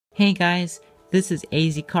Hey guys, this is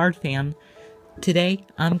AZ Card Fan. Today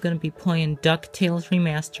I'm going to be playing Ducktales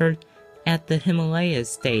Remastered at the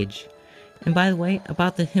Himalayas stage. And by the way,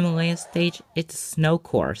 about the Himalayas stage, it's a snow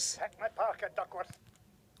course.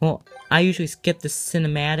 Well, I usually skip the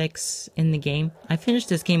cinematics in the game. I finished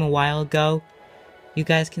this game a while ago. You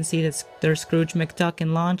guys can see that there's Scrooge McDuck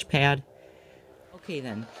and Launchpad. Okay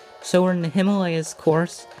then, so we're in the Himalayas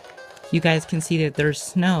course. You guys can see that there's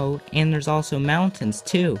snow, and there's also mountains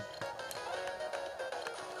too.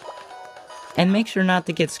 And make sure not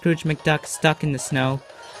to get Scrooge McDuck stuck in the snow,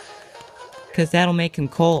 because that'll make him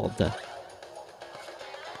cold.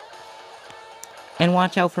 And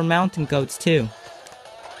watch out for mountain goats too.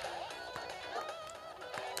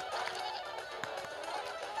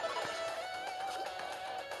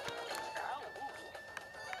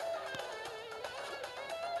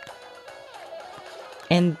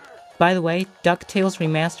 And by the way, Ducktales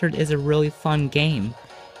Remastered is a really fun game.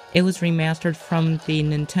 It was remastered from the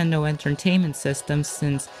Nintendo Entertainment System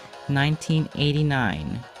since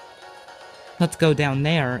 1989. Let's go down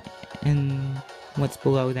there, and what's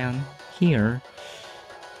below down here?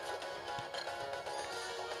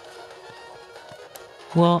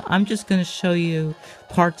 Well, I'm just gonna show you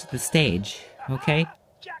parts of the stage, okay?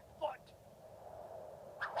 Jackpot!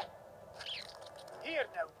 Here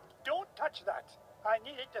now, don't touch that. I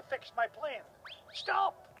need it to fix my plane.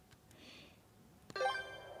 Stop!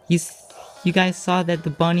 You guys saw that the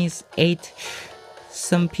bunnies ate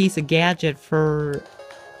some piece of gadget for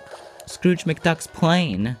Scrooge McDuck's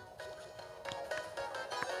plane.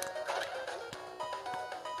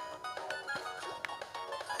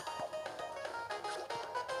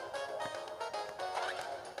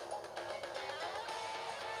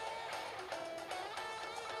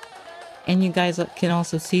 And you guys can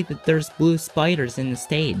also see that there's blue spiders in the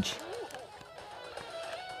stage.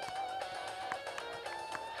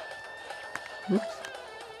 Oops.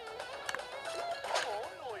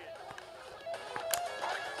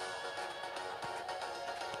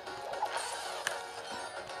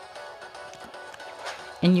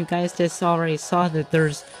 And you guys just already saw that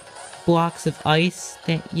there's blocks of ice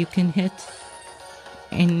that you can hit.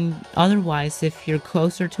 And otherwise, if you're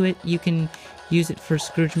closer to it, you can use it for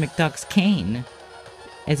Scrooge McDuck's cane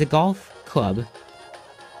as a golf club.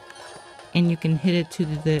 And you can hit it to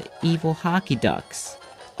the evil hockey ducks.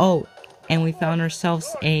 Oh, and we found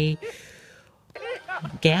ourselves a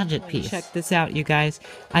gadget piece. Check this out, you guys.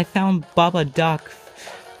 I found Bubba Duck.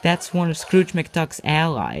 That's one of Scrooge McDuck's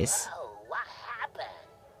allies. Oh, what happened?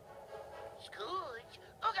 Scrooge?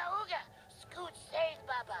 Ooga ooga! Scrooge saved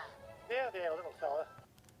Bubba. There, little fella.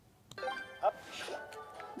 Up.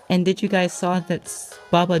 And did you guys saw that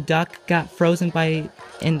Bubba Duck got frozen by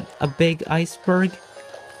a big iceberg?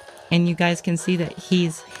 And you guys can see that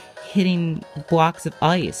he's hitting blocks of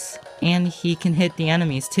ice. And he can hit the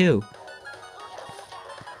enemies too.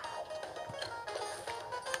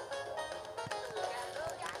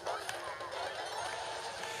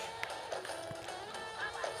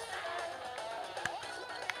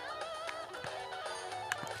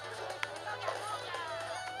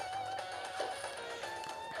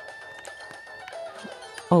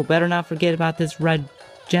 Oh, better not forget about this red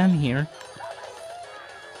gem here.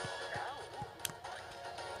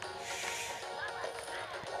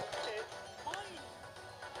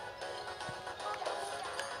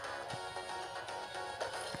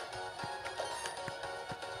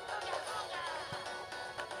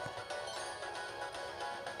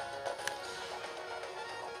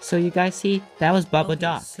 So you guys see, that was Bubba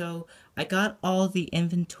Duck. So I got all the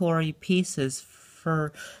inventory pieces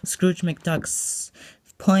for Scrooge McDuck's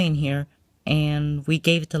plane here, and we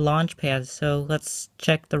gave it to Launchpad, so let's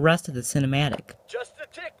check the rest of the cinematic. Just a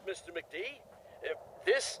tick, Mr. McD. If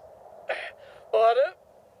this oughta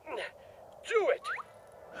do it.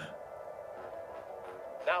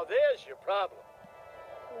 Now there's your problem.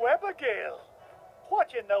 Webigail,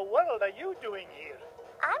 what in the world are you doing here?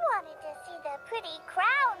 I wanted to see the pretty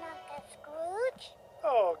crown, Uncle Scrooge.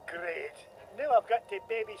 Oh, great. Now I've got to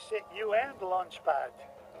babysit you and Launchpad.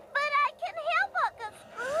 But I can help, Uncle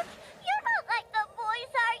Scrooge. You're not like the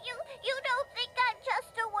boys, are you? You don't think I'm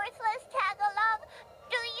just a worthless tag-along,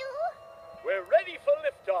 do you? We're ready for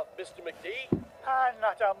liftoff, Mr. McD.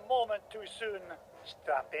 Not a moment too soon.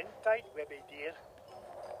 Strap in tight, Webby dear.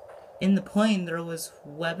 In the plane, there was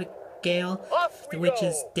Webigail, which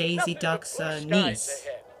is Daisy Duck's niece.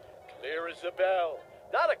 Ahead. Clear as a bell.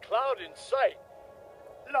 Not a cloud in sight.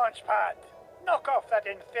 Launchpad, knock off that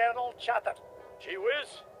infernal chatter. Gee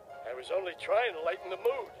whiz, I was only trying to lighten the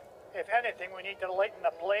mood. If anything, we need to lighten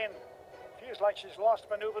the plane. Feels like she's lost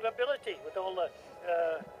maneuverability with all the,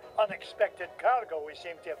 unexpected cargo we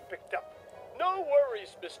seem to have picked up. No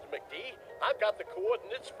worries, Mr. McD. I've got the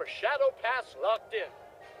coordinates for Shadow Pass locked in.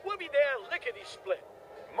 We'll be there lickety-split.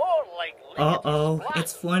 More like Uh-oh, lickety-splat.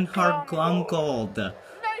 it's Flint-Hard Glumgold.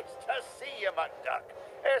 Nice to see you, McDuck.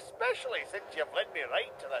 Especially since you've led me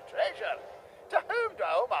right to the treasure. To whom do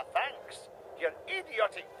I owe my thanks? Your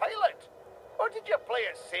idiotic pilot? Or did you play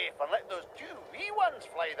it safe and let those two wee ones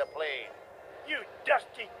fly the plane? You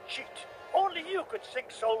dusty cheat. Only you could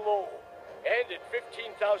sink so low. And at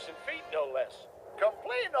 15,000 feet, no less.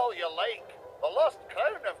 Complain all you like. The lost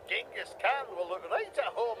crown of Genghis Khan will look right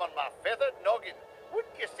at home on my feathered noggin.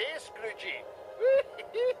 Wouldn't you say, Scroogey?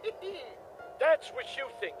 That's what you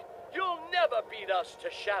think. You'll never beat us to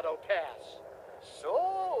Shadow Pass.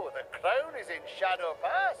 So, the crown is in Shadow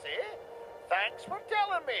Pass, eh? Thanks for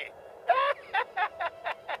telling me.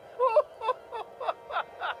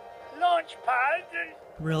 Launchpad.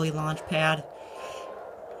 Really, Launchpad?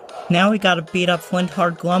 Now we gotta beat up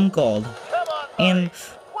Flint-Hard Glumgold. Come on, And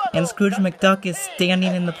boys. What old Scrooge Duck McDuck is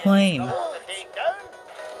standing in the plane. to take down?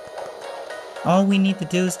 All we need to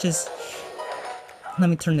do is just... Let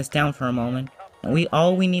me turn this down for a moment.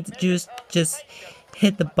 All we need to do is just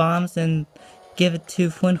hit the bombs and give it to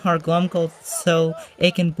Flint-Hard Glumgold so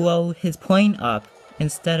it can blow his plane up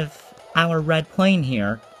instead of our red plane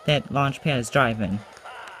here that Launchpad is driving.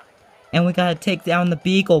 And we gotta take down the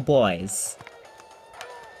Beagle Boys.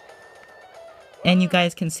 And you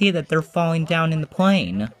guys can see that they're falling down in the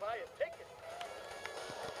plane. Buy a ticket.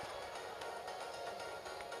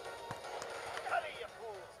 Hurry, you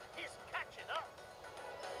fools. He's catching up.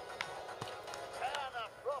 Turn a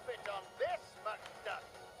profit on this, McDuck.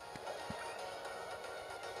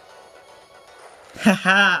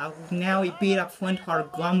 Haha! Now we beat up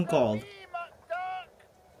Flint-Hard Glumgold. Hey, McDuck.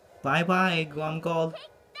 Bye-bye, Glumgold. Take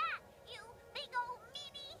that, you big old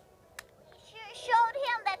meanie. We sure showed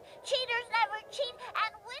him that cheaters never cheat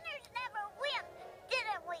and winners never win,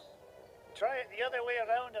 didn't we? Try it the other way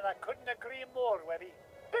around and I couldn't agree more, Webby.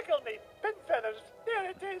 Pickle me, pin feathers. There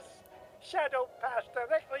it is. Shadow Pass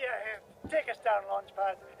directly ahead. Take us down,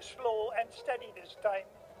 Launchpad. Slow and steady this time.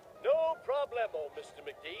 No problemo, Mr.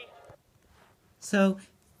 McD. So,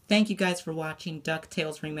 thank you guys for watching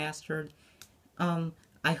Ducktales Remastered.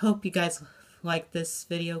 I hope you guys like this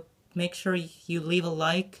video. Make sure you leave a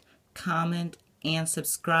like, comment, and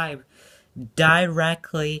subscribe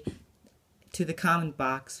directly to the comment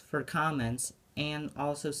box for comments, and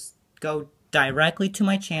also go directly to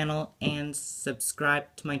my channel and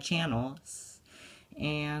subscribe to my channel.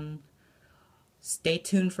 And stay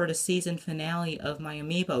tuned for the season finale of my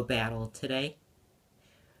Amiibo battle today.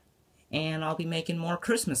 And I'll be making more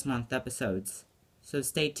Christmas month episodes, so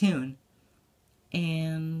stay tuned.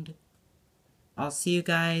 And I'll see you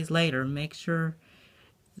guys later. Make sure.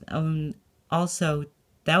 Also,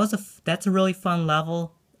 that's a really fun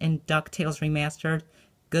level in Ducktales Remastered.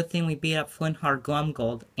 Good thing we beat up Flint-Hard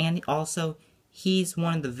Glumgold, and also he's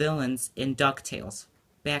one of the villains in Ducktales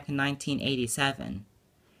back in 1987.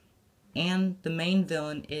 And the main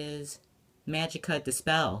villain is Magica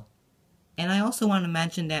Dispel. And I also want to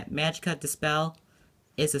mention that Magica Dispel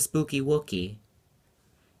is a spooky Wookiee.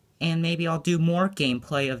 And maybe I'll do more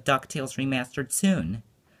gameplay of Ducktales Remastered soon.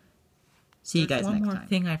 See you guys next time. One more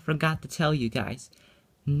thing I forgot to tell you guys.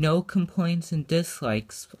 No complaints and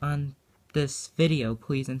dislikes on this video,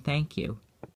 please and thank you.